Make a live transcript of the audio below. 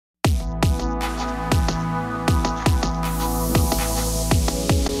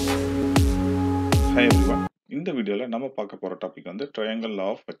இந்த வீடியோல நம்ம பார்க்க போற டாபிக் வந்து triangle law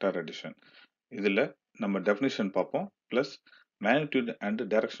of vector addition. இதுல நம்ம டெஃபினிஷன் பார்ப்போம், பிளஸ் மேக்னிடியூட் அண்ட்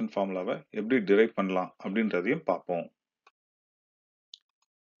டைரக்ஷன் ஃபார்முலாவை எப்படி டிரைவ் பண்ணலாம் அப்படின்றதையும் பார்ப்போம்.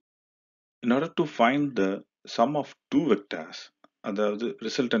 In order to find the sum of two vectors, அதாவது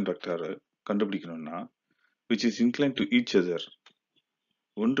ரிசல்டன்ட் வெக்டார் கண்டுபிடிக்கணும்னா which is inclined to each other,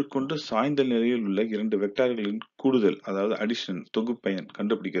 ஒன்றுக்கொன்று சாய்ந்த நிலையில் உள்ள இரண்டு வெக்டார்களின் கூடுதல் அதாவது அடிஷன் தொகுப்பயன்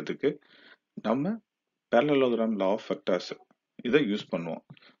கண்டுபிடிக்கிறதுக்கு நம்ம parallelogram law of vectors இதை யூஸ் பண்ணுவோம்.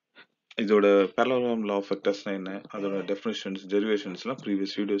 இதோட parallelogram law of vectors என்ன, அதோட டெஃபினிஷன்ஸ் டெரிவேஷன்ஸ்லாம்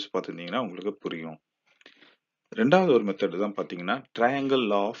ப்ரீவியஸ் வீடியோஸ் பார்த்துருந்தீங்கன்னா உங்களுக்கு புரியும். ரெண்டாவது ஒரு மெத்தட் தான் பார்த்தீங்கன்னா triangle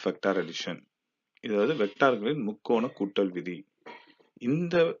law of vector addition, இதாவது வெக்டார்களின் முக்கோண கூட்டல் விதி.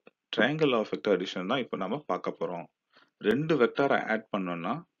 இந்த triangle law of vector addition தான் இப்போ நம்ம பார்க்க போறோம். ரெண்டு வெக்டாரை ஆட்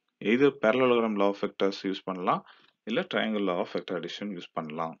பண்ணோம்னா either parallelogram law of vectors use பண்ணலாம், இல்ல triangle law of vector addition use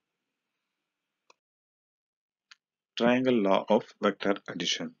பண்ணலாம். Triangle law of vector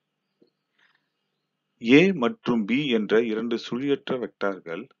addition. A மற்றும் B என்ற இரண்டு சுழியற்ற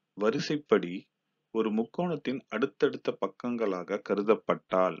வெக்டார்கள் வரிசைப்படி ஒரு முக்கோணத்தின் அடுத்தடுத்த பக்கங்களாக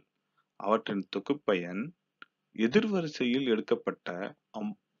கருதப்பட்டால் அவற்றின் தொகுப்பயன் எதிர்வரிசையில் எடுக்கப்பட்ட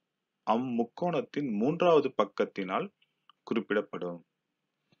அம்முக்கோணத்தின் மூன்றாவது பக்கத்தினால் குறிப்பிடப்படும்.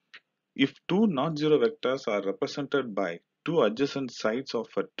 If two non-zero vectors are represented by two adjacent sides of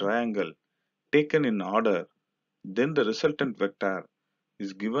a triangle taken in order, then the resultant vector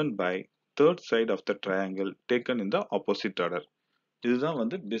is given by third side of the triangle taken in the opposite order. இதுதான்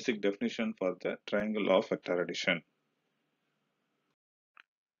வந்து basic definition for the triangle of vector addition.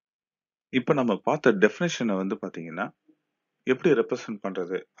 இப்போ நம்ம பார்த்த டெஃபினிஷனை வந்து பார்த்தீங்கன்னா எப்படி represent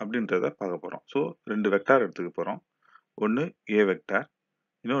பண்றது அப்படின்றத பார்க்க போறோம். ஸோ ரெண்டு வெக்டார் எடுத்துக்க போறோம். ஒன்று ஏ வெக்டார்,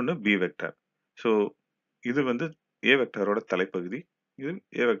 இன்னொன்று பி வெக்டார். ஸோ இது வந்து ஏ வெக்டாரோட தலைப்பகுதி, இது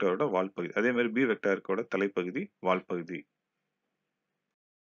ஏ வெக்டாரோட வால் பகுதி. அதே மாதிரி பி வெக்டாரோட தலைப்பகுதி வால் பகுதி.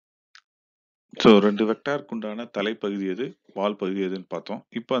 ஸோ ரெண்டு வெக்டாருக்கு உண்டான தலைப்பகுதி எது, வால் பகுதி எதுன்னு பார்த்தோம்.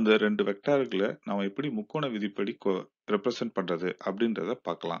 இப்போ அந்த ரெண்டு வெக்டார்களை நாம எப்படி முக்கோண விதிப்படி ரெப்ரசன்ட் பண்றது அப்படின்றத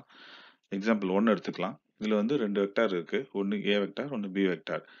பார்க்கலாம். எக்ஸாம்பிள் ஒன்று எடுத்துக்கலாம். இதுல வந்து ரெண்டு வெக்டார் இருக்கு, ஒன்று ஏ வெக்டார், ஒன்று பி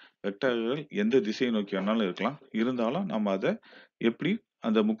வெக்டார். வெக்டார்கள் எந்த திசையை நோக்கி வேணாலும் இருக்கலாம், இருந்தாலும் நம்ம அதை எப்படி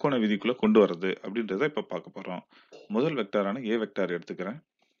அந்த முக்கோண விதிக்குள்ள கொண்டு வர்றது அப்படின்றத இப்ப பார்க்க போறோம். முதல் வெக்டாரான ஏ வெக்டார் எடுத்துக்கிறேன்.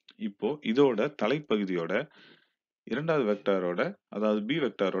 இப்போ இதோட தலைப்பகுதியோட இரண்டாவது வெக்டாரோட அதாவது பி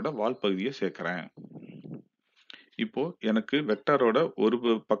வெக்டாரோட வால் பகுதியை சேர்க்கிறேன். இப்போ எனக்கு வெக்டாரோட ஒரு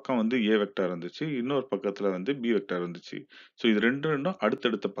பக்கம் வந்து ஏ வெக்டார் இருந்துச்சு, இன்னொரு பக்கத்துல வந்து பி வெக்டார் இருந்துச்சு. ஸோ இது ரெண்டும்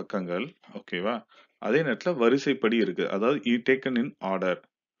அடுத்தடுத்த பக்கங்கள், ஓகேவா? அதே நேரத்துல வரிசைப்படி இருக்கு, அதாவது டேக்கன் இன் ஆர்டர்.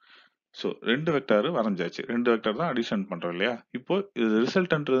 ஸோ ரெண்டு வெக்டார் வரைஞ்சாச்சு, ரெண்டு வெக்டார் தான் அடிஷன் பண்றோம் இல்லையா? இப்போ இது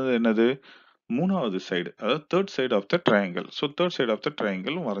ரிசல்ட்ன்றது என்னது, மூணாவது சைடு, அதாவது third side of the triangle. So third side of the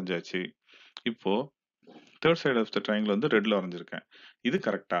triangle வரைஞ்சாச்சு. இப்போ third side of the triangle வந்து ரெட்ல வரைஞ்சிருக்கேன். இது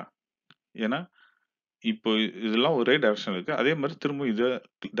கரெக்டா? ஏன்னா இப்போ இதெல்லாம் ஒரே டைரக்ஷன் இருக்கு, அதே மாதிரி திரும்ப இது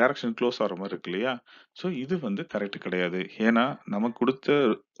டைரக்ஷன் க்ளோஸ் ஆகிற மாதிரி இருக்கு இல்லையா? ஸோ இது வந்து கரெக்ட் கிடையாது. ஏன்னா நமக்கு கொடுத்த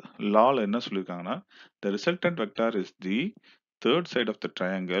லால என்ன சொல்லியிருக்காங்கன்னா, த resultant vector is the third side of the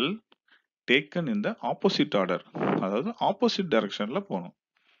triangle taken in the opposite order, அதாவது ஆப்போசிட் டைரக்ஷன்ல போகணும்.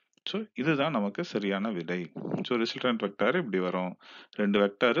 ஸோ இதுதான் நமக்கு சரியான விடை. ஸோ ரிசல்டன்ட் வெக்டார் இப்படி வரும். ரெண்டு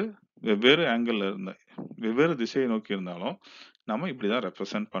வெக்டார் வெவ்வேறு ஆங்கிள் இருந்த வெவ்வேறு திசையை நோக்கி இருந்தாலும் நம்ம இப்படிதான்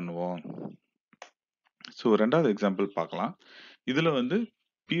ரெப்ரசன்ட் பண்ணுவோம். ஸோ ரெண்டாவது எக்ஸாம்பிள் பார்க்கலாம். இதுல வந்து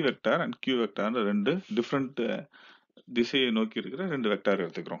B vector and Q vector ரெண்டு டிஃப்ரெண்ட் திசையை நோக்கி இருக்கிற ரெண்டு வெக்டார்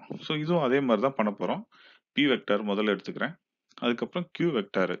எடுத்துக்கிறோம். ஸோ இதுவும் அதே மாதிரி தான் பண்ண போறோம். பி வெக்டார் முதல்ல எடுத்துக்கிறேன், அதுக்கப்புறம் கியூ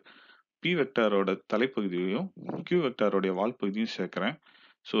வெக்டார், பி வெக்டாரோட தலைப்பகுதியையும் கியூ வெக்டாரோடைய வால் பகுதியும் சேர்க்கிறேன்.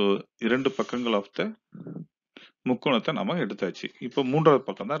 ஸோ இரண்டு பக்கங்கள் ஆஃப் த முக்கோணத்தை நம்ம எடுத்தாச்சு. இப்போ மூன்றாவது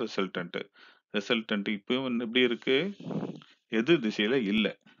பக்கம் தான் ரிசல்டன்ட். ரிசல்டன்ட் இப்போ எப்படி இருக்கு, எதிர் திசையில இல்ல,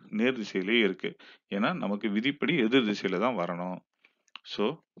 நேர் திசையிலேயே இருக்கு. ஏன்னா நமக்கு விதிப்படி எதிர் திசையில தான் வரணும். ஸோ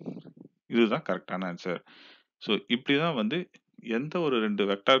இதுதான் கரெக்டான ஆன்சர். ஸோ இப்படிதான் வந்து எந்த ஒரு ரெண்டு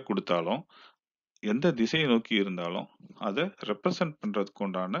வெக்டார் கொடுத்தாலும் எந்த திசையை நோக்கி இருந்தாலும் அதை ரெப்ரசன்ட் பண்றதுக்கு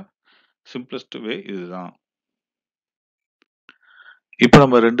உண்டான சிம்பிளஸ்ட் வே இதுதான். இப்போ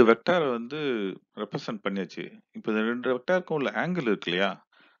நம்ம ரெண்டு வெக்டாரை வந்து ரெப்ரசன்ட் பண்ணியாச்சு. இப்போ இந்த ரெண்டு வெக்டாருக்கும் உள்ள ஆங்கிள் இருக்கு இல்லையா?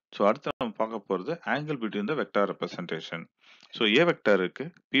 ஸோ அடுத்து நம்ம பார்க்க போறது angle between the vector representation. So A vector இருக்கு,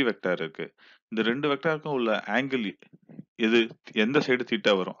 பி வெக்டார் இருக்கு. இந்த ரெண்டு வெக்டாருக்கும் உள்ள ஆங்கிள் எது, எந்த சைடு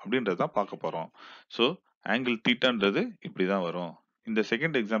தீட்டா வரும் அப்படின்றதான் பார்க்க போறோம். ஸோ ஆங்கிள் தீட்டான்றது இப்படிதான் வரும். இந்த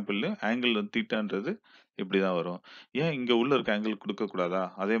செகண்ட் எக்ஸாம்பிள் ஆங்கிள் தீட்டான்றது இப்படிதான் வரும். ஏன் இங்க உள்ள இருக்க ஆங்கிள் கொடுக்க கூடாதா?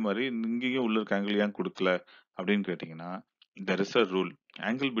 அதே மாதிரி இங்கேயும் உள்ள இருக்க ஆங்கிள் ஏன் கொடுக்கல அப்படின்னு கேட்டீங்கன்னா, there is a rule.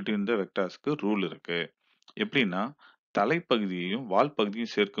 Angle between the வெக்டார்ஸ்க்கு rule இருக்கு. எப்படின்னா தலைப்பகுதியையும் வால்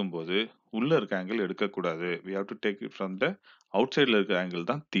பகுதியும் சேர்க்கும் போது உள்ள இருக்க ஆங்கிள் எடுக்கக்கூடாது. we have to take it from the outsideல இருக்க ஆங்கிள்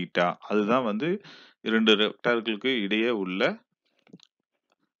தான் தீட்டா. அதுதான் வந்து 2 ரெக்டார்களுக்கு இடையே உள்ள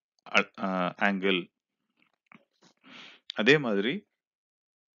ஆங்கிள். அதே மாதிரி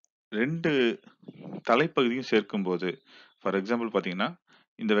 2 தலைப்பகுதியும் சேர்க்கும்போது, ஃபார் எக்ஸாம்பிள் பார்த்தீங்கன்னா,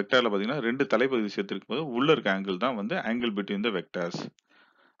 இந்த வெக்டார்ல பார்த்தீங்கன்னா 2 தலைப்பகுதி சேர்த்திருக்கும்போது, உள்ள இருக்க ஆங்கிள் தான் வந்து ஆங்கிள் பிட்வீன் த வெக்டார்ஸ்.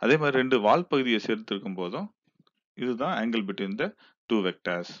 அதே மாதிரி 2 வால் பகுதியை சேர்த்திருக்கும் போதும், இதுதான் angle between the 2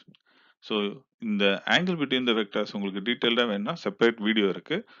 vectors. So இந்த ஆங்கிள் பிட்வீன் த வெக்டார்ஸ் உங்களுக்கு டீட்டெயில்டா வேணும்னா செப்பரேட் வீடியோ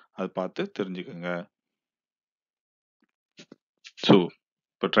இருக்கு. அதை பார்த்து தெரிஞ்சுக்கோங்க. ஸோ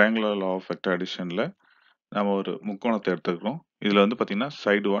இப்போ ட்ரையாங்குலர் லா ஆஃப் வெக்டர் அடிஷன்ல நம்ம ஒரு முக்கோணத்தை எடுத்துக்கிறோம். இதுல வந்து பாத்தீங்கன்னா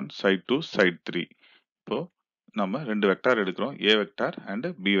சைடு 1, சைடு 2, சைடு 3. இப்போ நம்ம 2 வெக்டார் எடுக்கிறோம், ஏ vector and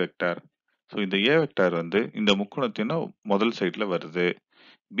B vector. So இந்த ஏ வெக்டார் வந்து இந்த முக்கோணத்தின் முதல் சைடுல வருது.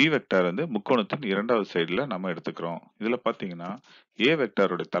 பி வெக்டார் வந்து முக்கோணத்தின் இரண்டாவது சைடுல நம்ம எடுத்துக்கிறோம். இதுல பாத்தீங்கன்னா ஏ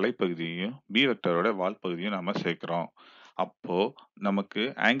வெக்டாரோட தலைப்பகுதியையும் பி வெக்டாரோட வால் பகுதியும் நம்ம சேர்க்கிறோம். அப்போ நமக்கு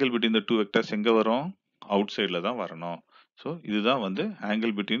ஆங்கிள் பிட்வீன் த 2 வெக்டார்ஸ் எங்க வரும்? அவுட் சைடுல தான் வரணும். ஸோ இதுதான் வந்து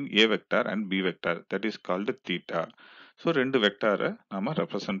angle between A vector and B vector, that is called theta. So 2 வெக்டாரை நம்ம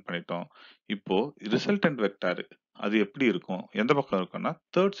ரெப்ரசன்ட் பண்ணிட்டோம். இப்போ ரிசல்டன்ட் வெக்டார் அது எப்படி இருக்கும், எந்த பக்கம் இருக்கும்னா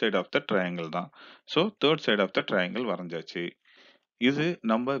third side of the triangle தான். So third side of the triangle வரைஞ்சாச்சு. இது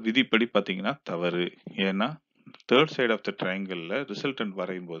நம்ம விதிப்படி பார்த்தீங்கன்னா தவறு. ஏன்னா third side of the ட்ரையாங்கிள்ல resultant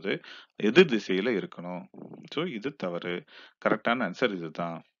வரையும் போது எதிர் திசையில இருக்கணும். ஸோ இது தவறு. கரெக்டான ஆன்சர்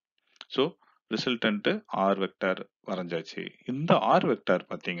இதுதான். So resultant R vector வரைஞ்சாச்சு. இந்த ஆர் வெக்டார்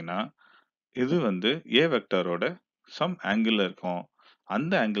பார்த்தீங்கன்னா இது வந்து ஏ வெக்டாரோட சம் ஆங்கிள் இருக்கும்.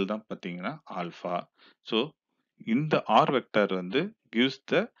 அந்த ஆங்கிள் தான் பார்த்தீங்கன்னா ஆல்பா. ஸோ இந்த ஆர் வெக்டார் வந்து gives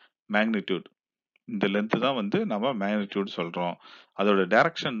த மேக்னிடியூட். இந்த லென்த் தான் வந்து நம்ம மேக்னிடியூட் சொல்றோம். அதோட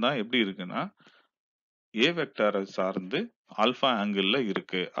டைரக்ஷன் தான் எப்படி இருக்குன்னா ஏ வெக்டாரை சார்ந்து ஆல்பா ஆங்கிள்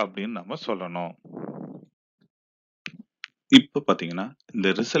இருக்கு அப்படின்னு நம்ம சொல்லணும். இப்ப பாத்தீங்கன்னா இந்த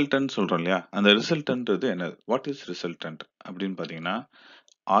ரிசல்டன்ட் சொல்றோம் இல்லையா, அந்த ரிசல்டன்ட்றது என்ன? வாட் இஸ் ரிசல்டன்ட் அப்படின்னு பாத்தீங்கன்னா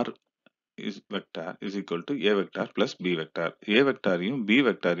R is vector is equal to A vector plus B vector. A வெக்டாரையும் B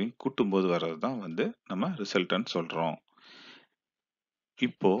வெக்டாரையும் கூட்டும் போது வர்றது தான் வந்து நம்ம ரிசல்டன்ட் சொல்றோம்.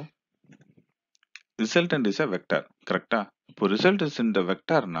 இப்போ ரிசல்டன்ட் இஸ் அ வெக்டார், கரெக்டா? இப்போ ரிசல்ட் இஸ் இந்த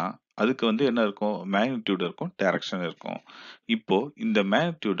வெக்டார்னா அதுக்கு வந்து என்ன இருக்கும்? மேக்னிடியூட் இருக்கும், டைரக்ஷன் இருக்கும். இப்போ இந்த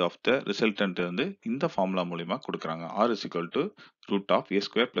மேக்னிடியூட் ஆஃப் த ரிசல்டன்ட் வந்து இந்த ஃபார்முலா மூலமா கொடுக்குறாங்க. R is equal to root of A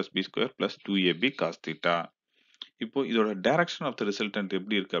square plus B square plus 2ab cos theta. இப்போ இதோட டைரக்ஷன் ஆஃப் த ரிசல்டன்ட்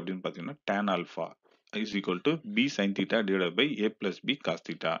எப்படி இருக்கு அப்படின்னு பாத்தீங்கன்னா tan alpha is equal to b sin theta divided by a plus b cos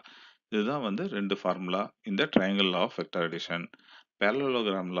theta. இதுதான் வந்து ரெண்டு formula இந்த triangle law of vector addition.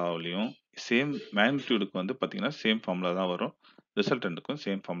 parallelogram லாவிலையும் same மேக்னிடியூடுக்கு வந்து பாத்தீங்கன்னா சேம் ஃபார்முலா தான் வரும், ரிசல்டன்ட்டுக்கும்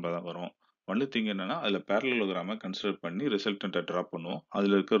சேம் ஃபார்முலா தான் வரும். ஒன்லி திங் என்னன்னா அதுல parallelogram கன்சிடர் பண்ணி ரிசல்டன்ட்டை டிரா பண்ணுவோம்.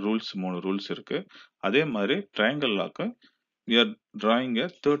 அதுல இருக்க ரூல்ஸ் 3 ரூல்ஸ் இருக்கு. அதே மாதிரி triangle lock we are drawing a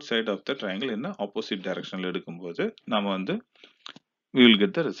third side of the triangle in a opposite direction எடுக்கும்போது நாம வந்து we will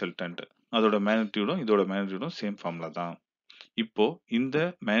get the resultant. அதோட மேக்னிடியூடும் இதோட மேக்னிடியூடும் சேம் ஃபார்முலா தான். இப்போ இந்த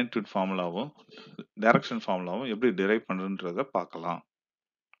மேக்னிடியூட் ஃபார்முலாவும் டைரக்ஷன் ஃபார்முலாவும் எப்படி டிரைவ் பண்றதுன்றத பார்க்கலாம்.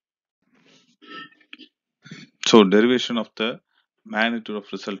 So derivation of the magnitude of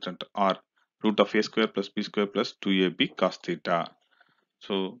resultant r root of a square plus b square plus 2ab cos theta.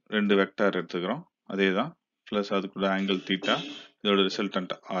 So ரெண்டு வெக்டார் எடுத்துக்கிறோம், அதே தான் ப்ளஸ் அதுக்குள்ள ஆங்கிள் தீட்டா, இதோட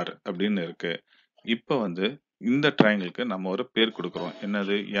ரிசல்டன்ட் ஆர் அப்படின்னு இருக்கு. இப்போ வந்து இந்த ட்ரையாங்கிளுக்கு நம்ம ஒரு பேர் கொடுக்குறோம்.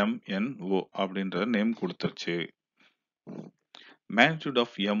 என்னது? MNO அப்படின்ற நேம் கொடுத்துருச்சு. மேக்னிடியூட்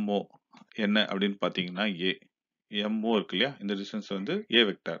ஆஃப் MO என்ன அப்படின்னு பார்த்தீங்கன்னா ஏ. MO இருக்கு இல்லையா, இந்த டிஸ்டன்ஸ் வந்து ஏ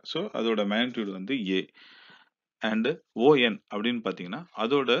வெக்டார். ஸோ அதோட மேக்னிடியூட் வந்து ஏ. அண்ட் ON அப்படின்னு பார்த்தீங்கன்னா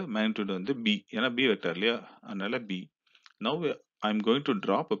அதோட மேக்னிடியூட் வந்து பி. ஏன்னா பி வெக்டார் இல்லையா, அதனால B. Now I'm going to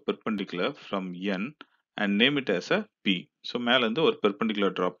drop a perpendicular from N and name it as a P. So மேல இருந்து ஒரு perpendicular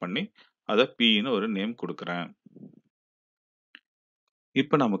drop பண்ணி அதை P ன்னு ஒரு நேம் கொடுக்கிறேன்.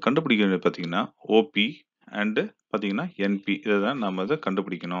 இப்போ நம்ம கண்டுபிடிக்க வேண்டியது பார்த்தீங்கன்னா OP and பார்த்தீங்கன்னா NP. இதை தான் நம்ம அதை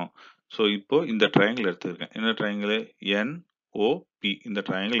கண்டுபிடிக்கணும். ஸோ இப்போ இந்த ட்ரையாங்கிள் எடுத்துக்கிறேன். என்ன ட்ரையாங்கிள்? NOP. இந்த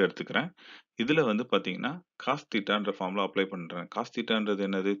ட்ரையாங்கிள் எடுத்துக்கிறேன். இதுல வந்து பார்த்தீங்கன்னா காஸ் தீட்டான்ற ஃபார்முலா அப்ளை பண்றேன். காஸ் தீட்டான்றது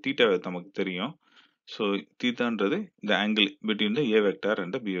என்னது? தீட்டா நமக்கு தெரியும். ஸோ தீட்டான்றது இந்த angle between the A vector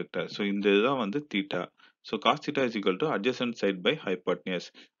and B vector. So இந்த இதுதான் வந்து theta. So cos theta is equal to adjacent side by hypotenuse.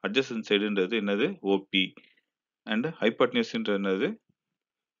 Adjacent சைடுன்றது என்னது? ஓபி. அண்ட் ஹைபாட்னியஸ்ன்றது என்னது?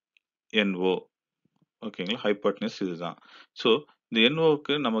 என்ஓ. ஓகேங்களா, ஹைபாட்னியஸ் இதுதான். ஸோ இந்த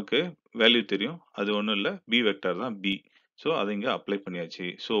என்ஓக்கு நமக்கு வேல்யூ தெரியும், அது ஒன்றும் இல்லை, பி வெக்டார் தான் பி. ஸோ அதை இங்கே அப்ளை பண்ணியாச்சு.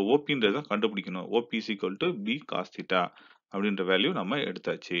 ஸோ ஓபின்றது தான் கண்டுபிடிக்கணும். OP is equal to be cos theta அப்படின்ற வேல்யூ நம்ம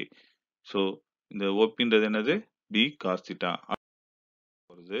எடுத்தாச்சு. ஸோ இந்த ஓபின்றது என்னது? பி காஸ் தீட்டா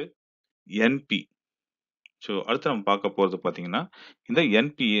வருது. என்பி. ஸோ அடுத்து நம்ம பார்க்க போறது பார்த்தீங்கன்னா, இந்த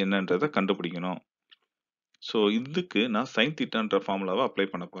என்பி என்னன்றத கண்டுபிடிக்கணும். ஸோ இதுக்கு நான் sin தீட்டான்ற ஃபார்முலாவ அப்ளை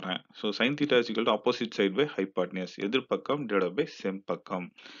பண்ண போறேன். So sin theta is equal two opposite side by hypotenuse. எதிர்பக்கம் divided by செம்பக்கம்.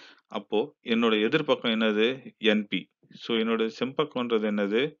 அப்போ என்னோட எதிர்பக்கம் என்னது? என்பி. ஸோ என்னோட செம்பக்கம்ன்றது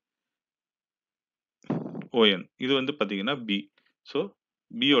என்னது? ON. இது வந்து பார்த்தீங்கன்னா பி. ஸோ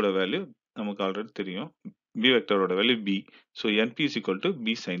பியோட வேல்யூ நமக்கு ஆல்ரெடி தெரியும். B வெக்டரோட value B. So NP is equal two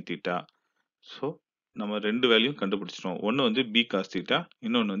B sin theta. So நம்ம 2 வேல்யூ கண்டுபிடிச்சிட்டோம். ஒண்ணு வந்து பி காஸ் தீட்டா,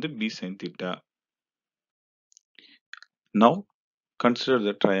 இன்னொன்னு வந்து B sin theta. Now consider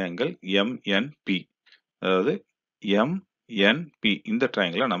the triangle MNP. அதாவது MNP இந்த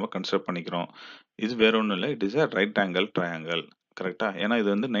ட்ரையாங்கிள நம்ம கன்சிடர் பண்ணிக்கிறோம். இது வேற ஒண்ணும் இல்ல. It is a right angle triangle. கரெக்ட்டா? ஏன்னா இது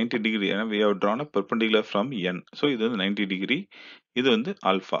வந்து 90 டிகிரி. ஏன்னா we have drawn a perpendicular from N. So இது வந்து 90 டிகிரி. இது வந்து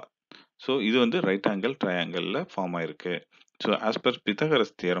ஆல்பா. ஸோ இது வந்து ரைட் ஆங்கிள் ட்ரையாங்கிள்ல ஃபார்ம் ஆயிருக்கு. ஸோ ஆஸ் பர்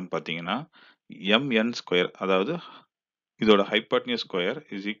பித்தகரஸ் தியரம் பார்த்தீங்கன்னா, MN ஸ்கொயர் அதாவது இதோட hypotenuse square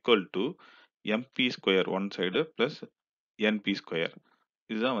is equal to MP square one side plus NP square.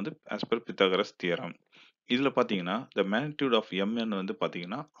 இதுதான் வந்து ஆஸ் பர் பித்தகரஸ் தியரம். இதுல பார்த்தீங்கன்னா, த மேக்னிட்யூட் ஆஃப் MN வந்து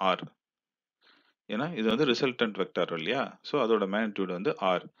பார்த்தீங்கன்னா R. ஏன்னா இது வந்து ரிசல்டன்ட் வெக்டார் இல்லையா? ஸோ அதோட மேக்னிட்யூட் வந்து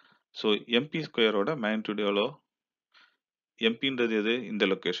R. ஸோ MP ஸ்கொயரோட மேக்னிட்யூட் எவ்வளோ? எம்பின்றது எது? இந்த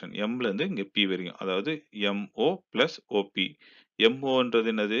லொகேஷன். எம்ல இருந்து இங்க பி வரையும். அதாவது MO பிளஸ் OP. MOன்றது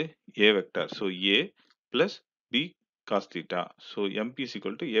என்னது? A vector. So A plus B cos theta. So MP is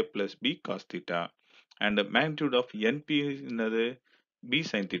equal to A plus B cos theta. And the magnitude of NP என்னது? B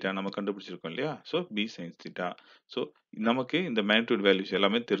sin theta நம்ம கண்டுபிடிச்சிருக்கோம் இல்லையா? So B sin theta. So நமக்கு இந்த magnitude values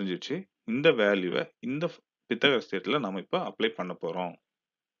எல்லாமே தெரிஞ்சிச்சு. இந்த வேல்யூவை இந்த பித்தகரஸ் தியரத்துல நம்ம இப்ப அப்ளை பண்ண போறோம்.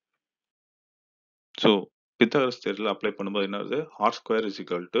 ஸோ பித்தகரஸ் தியரத்தில் அப்ளை பண்ணும்போது என்ன வருது? R square is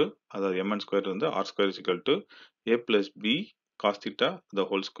equal to அதாவது எம்என் ஸ்கொயர் வந்து R square is equal to A plus B cos theta the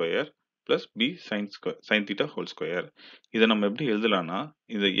whole square plus B sine theta whole square. இதை நம்ம எப்படி எழுதலாம்னா,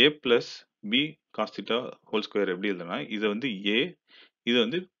 இந்த ஏ plus B cos theta whole square எப்படி எழுதலாம்? இதை வந்து ஏ, இது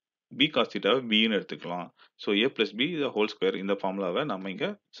வந்து பி காஸ் தீட்டாவை பின்னு எடுத்துக்கலாம். So A plus be the whole square இந்த ஃபார்முலாவை நம்ம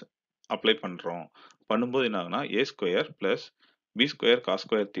இங்கே அப்ளை பண்ணுறோம். பண்ணும்போது என்ன ஆகுனா ஏ square plus B square cos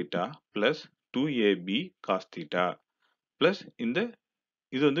square theta plus 2ab cos theta plus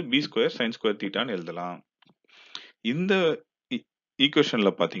இது வந்து b ஸ்கொயர் sin ஸ்கொயர் தீட்டான்னு எழுதலாம். இந்த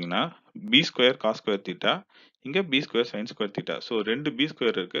ஈக்குவேஷன்ல பாத்தீங்கன்னா b square cos square theta, இங்க b square sin square theta. So 2 b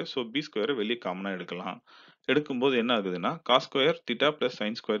square இருக்கு. ஸோ b ஸ்கொயரை வெளியே காமனா எடுக்கலாம். எடுக்கும்போது என்ன ஆகுதுன்னா cos square theta plus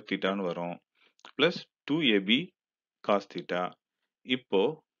sin square தீட்டான்னு வரும். Plus 2ab cos theta. இப்போ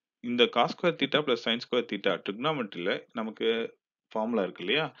இந்த cos square theta plus sin square theta ட்ரிக்னாமெட்ரியில நமக்கு ஃபார்முலா இருக்கு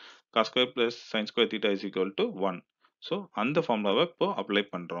இல்லையா? cos square plus sin square theta is equal to 1. So அந்த ஃபார்முலாவை இப்போ அப்ளை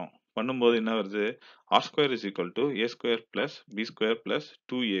பண்றோம். பண்ணும்போது என்ன வருது? R square is equal to A square plus B square plus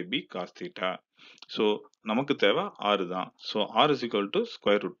 2ab cos theta. So நமக்கு தேவை ஆறு தான். So R is equal to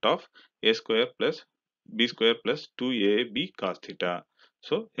square root of A square plus B square plus 2ab cos theta.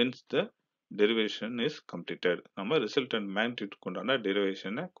 So hence the derivation is completed. நம்ம resultant magnitude கொண்டான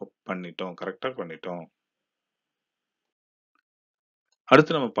டெரிவேஷனை பண்ணிட்டோம். கரெக்டாக பண்ணிட்டோம்.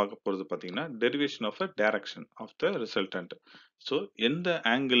 அடுத்து நம்ம பார்க்க போறது பார்த்தீங்கன்னா, derivation of a direction of the resultant. So எந்த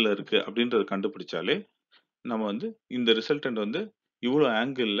ஆங்கிள் இருக்கு அப்படின்றத கண்டுபிடிச்சாலே நம்ம வந்து இந்த ரிசல்டன்ட் வந்து இவ்வளோ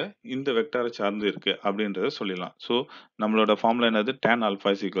ஆங்கிள் இந்த வெக்டாரை சார்ந்து இருக்கு அப்படின்றத சொல்லிடலாம். ஸோ நம்மளோட ஃபார்முலா என்னது? tan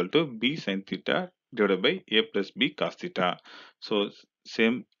alpha is equal to be sine theta divided by A plus B cos theta. So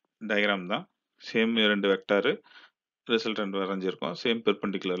same diagram தான். Same 2 vector resultant வரைஞ்சிருக்கோம். சேம்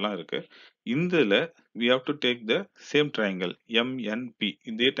பெர்பெண்டிகுலர்லாம் இருக்கு. இதுல we have to take the same triangle MNP.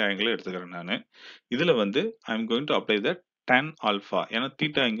 இதே triangle எடுத்துக்கிறேன் நானு. இதுல வந்து I am going to apply the tan alpha. ஏன்னா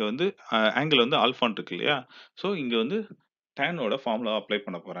theta இங்க வந்து ஆங்கிள் வந்து ஆல்பான்னு இருக்கு இல்லையா? ஸோ இங்க வந்து டேனோட ஃபார்முலா அப்ளை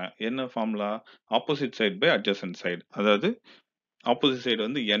பண்ண போறேன். என்ன formula? Opposite side by adjacent side. அதாவது ஆப்போசிட் சைடு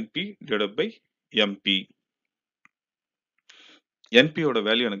வந்து NP divided by MP. NP யோட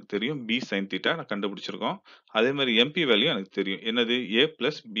வேல்யூ எனக்கு தெரியும். B sin தீட்டா நான் கண்டுபிடிச்சிருக்கோம். அதே மாதிரி MP வேல்யூ எனக்கு தெரியும். என்னது? A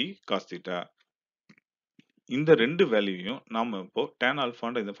plus B cos theta. இந்த 2 வேல்யூயும் நாம இப்போ tan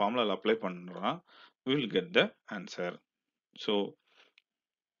ஆல்பான்ற இந்த ஃபார்முலால அப்ளை பண்ணோம்னா we will get the answer. So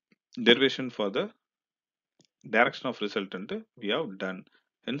derivation for the direction of resultant we have done,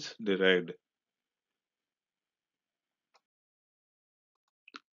 hence derived.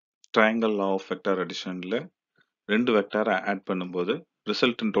 Triangle law of vector additionல 2 வெக்டாரை ஆட் பண்ணும்போது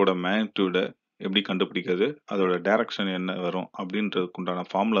ரிசல்டன்ட்டோட மேக்னிட்யூட எப்படி கண்டுபிடிக்கிறது, அதோட டைரக்ஷன் என்ன வரும் அப்படின்றதுக்கு உண்டான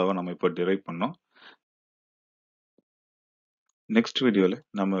ஃபார்முலாவை நம்ம இப்போ டிரைவ் பண்ணோம். நெக்ஸ்ட் வீடியோல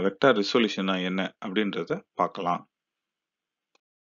நம்ம வெக்டார் ரிசொல்யூஷனா என்ன அப்படின்றத பார்க்கலாம்.